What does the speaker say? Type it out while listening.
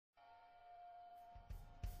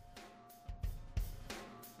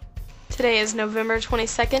Today is November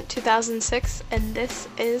 22nd, 2006, and this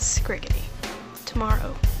is Scriggity.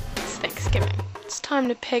 Tomorrow is Thanksgiving. It's time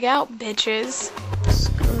to pig out, bitches.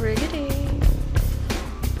 Scriggity.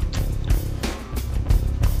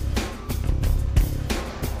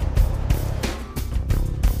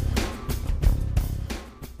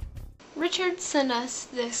 Richard sent us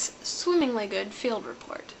this swimmingly good field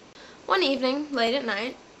report. One evening, late at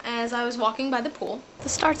night, as I was walking by the pool,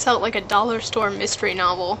 this starts out like a dollar store mystery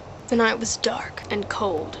novel. The night was dark and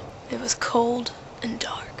cold. It was cold and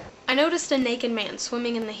dark. I noticed a naked man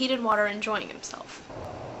swimming in the heated water enjoying himself.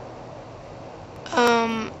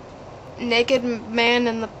 Naked man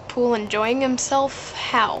in the pool enjoying himself?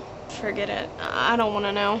 How? Forget it. I don't want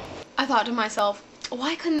to know. I thought to myself,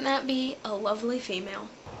 why couldn't that be a lovely female?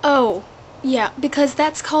 Oh, yeah, because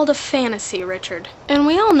that's called a fantasy, Richard. And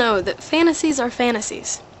we all know that fantasies are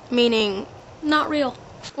fantasies, meaning not real.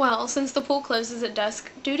 Well, since the pool closes at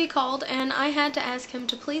dusk, duty called, and I had to ask him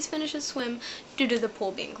to please finish his swim due to the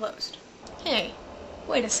pool being closed. Hey,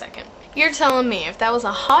 wait a second. You're telling me if that was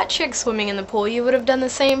a hot chick swimming in the pool, you would have done the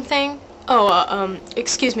same thing? Oh,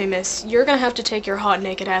 excuse me, miss. You're gonna have to take your hot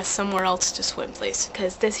naked ass somewhere else to swim, please,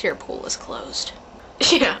 because this here pool is closed.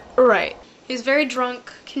 Yeah, right. He was very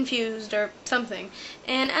drunk, confused, or something,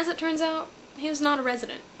 and as it turns out, he was not a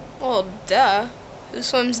resident. Well, duh. Who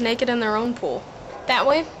swims naked in their own pool? That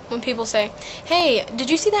way, when people say, hey, did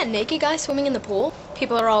you see that naked guy swimming in the pool?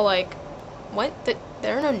 People are all like, what?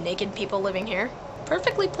 There are no naked people living here.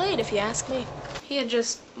 Perfectly played, if you ask me. He had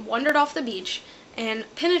just wandered off the beach and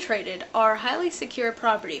penetrated our highly secure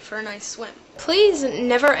property for a nice swim. Please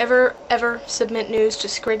never, ever, ever submit news to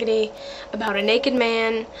Scriggity about a naked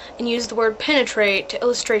man and use the word penetrate to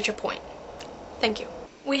illustrate your point. Thank you.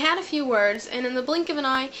 We had a few words, and in the blink of an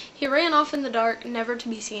eye, he ran off in the dark, never to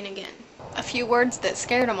be seen again. A few words that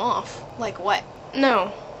scared him off. Like what?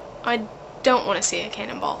 No, I don't want to see a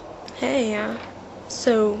cannonball. Hey,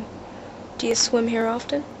 so, do you swim here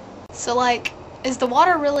often? So, like, is the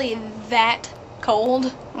water really that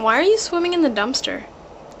cold? Why are you swimming in the dumpster?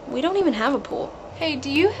 We don't even have a pool. Hey, do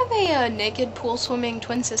you have a naked pool swimming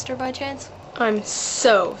twin sister by chance? I'm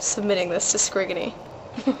so submitting this to Scriggity.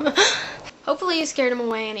 Hopefully you scared him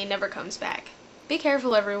away and he never comes back. Be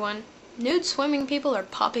careful, everyone. Nude swimming people are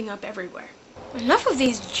popping up everywhere. Enough of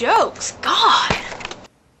these jokes, God!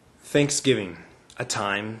 Thanksgiving, a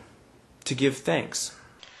time to give thanks.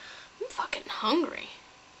 I'm fucking hungry.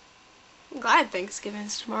 I'm glad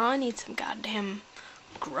Thanksgiving's tomorrow. I need some goddamn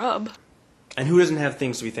grub. And who doesn't have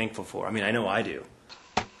things to be thankful for? I mean, I know I do.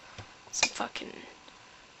 Some fucking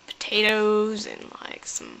potatoes and like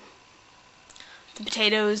the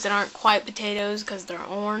potatoes that aren't quite potatoes because they're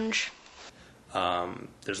orange.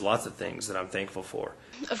 There's lots of things that I'm thankful for.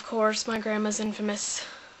 Of course, my grandma's infamous.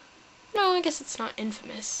 No, I guess it's not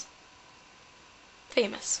infamous.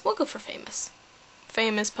 Famous. We'll go for famous.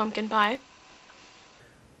 Famous pumpkin pie.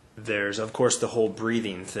 There's, of course, the whole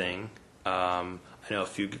breathing thing. I know a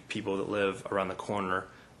few people that live around the corner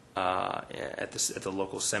at the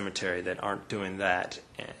local cemetery that aren't doing that,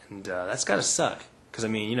 and that's gotta suck. Because I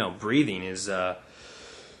mean, you know, breathing is.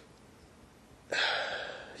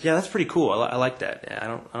 Yeah, that's pretty cool. I like that. I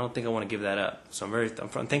don't think I want to give that up. So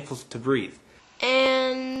I'm thankful to breathe.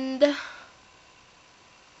 And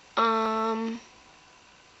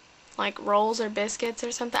like rolls or biscuits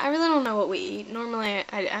or something. I really don't know what we eat. Normally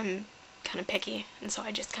I'm kind of picky, and so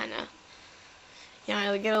I just kind of, you know,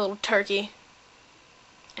 I get a little turkey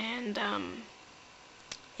and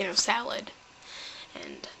you know, salad.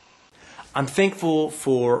 And I'm thankful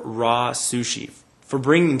for raw sushi, for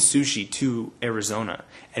bringing sushi to Arizona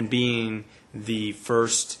and being the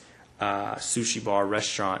first sushi bar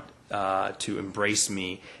restaurant to embrace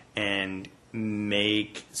me and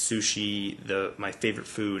make sushi my favorite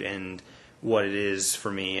food and what it is for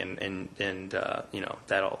me, and you know,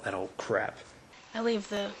 that whole crap. I leave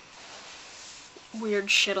the weird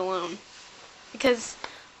shit alone because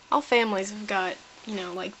all families have got, you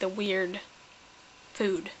know, like the weird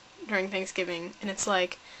food during Thanksgiving, and it's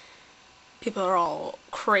like people are all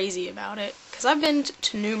crazy about it. Because I've been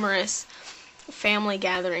to numerous family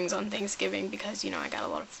gatherings on Thanksgiving because, you know, I got a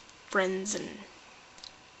lot of friends and,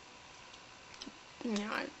 you know,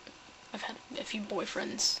 I've had a few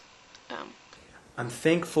boyfriends. I'm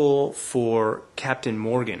thankful for Captain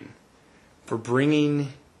Morgan for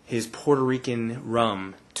bringing his Puerto Rican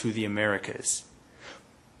rum to the Americas.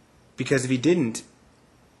 Because if he didn't,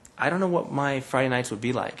 I don't know what my Friday nights would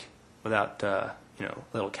be like without, you know,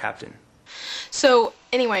 little Captain. So,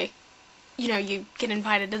 anyway, you know, you get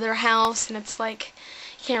invited to their house, and it's like,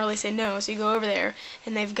 you can't really say no, so you go over there,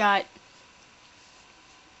 and they've got,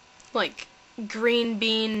 like, green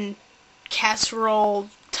bean casserole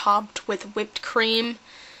topped with whipped cream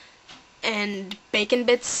and bacon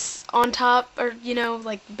bits on top, or, you know,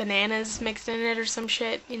 like bananas mixed in it or some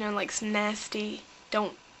shit, you know, like some nasty,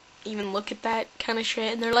 don't even look at that kind of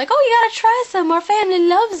shit. And they're like, oh, you gotta try some, our family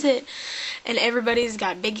loves it. And everybody's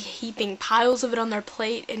got big heaping piles of it on their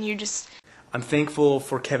plate, and you just... I'm thankful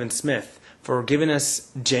for Kevin Smith for giving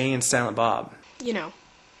us Jay and Silent Bob. You know,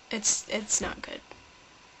 it's not good.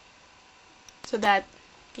 So that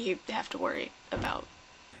you have to worry about.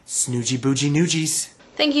 Snoogie boogie noogies.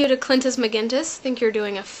 Thank you to Clintus McGintis. Think you're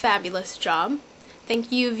doing a fabulous job.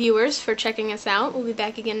 Thank you, viewers, for checking us out. We'll be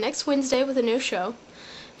back again next Wednesday with a new show.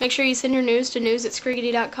 Make sure you send your news to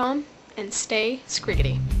news@scriggity.com and stay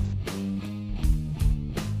scriggity.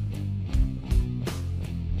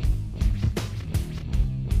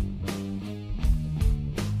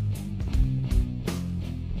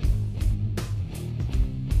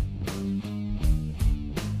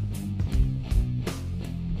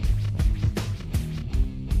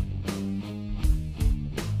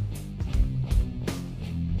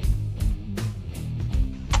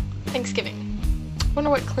 Thanksgiving. I wonder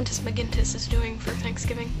what Clintus McGintis is doing for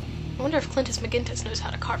Thanksgiving. I wonder if Clintus McGintis knows how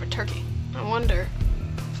to carve a turkey. I wonder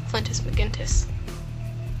if Clintus McGintis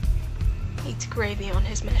eats gravy on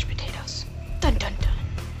his mashed potatoes. Dun dun dun.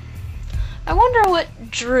 I wonder what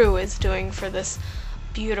Drew is doing for this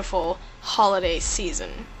beautiful holiday season.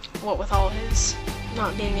 What with all his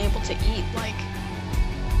not being able to eat, like,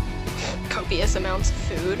 copious amounts of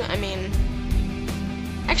food. I mean,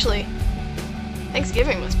 actually,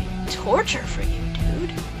 Thanksgiving must be torture for you,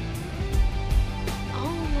 dude.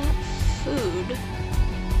 All that food.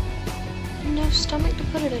 No stomach to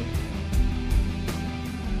put it in.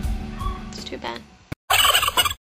 It's too bad.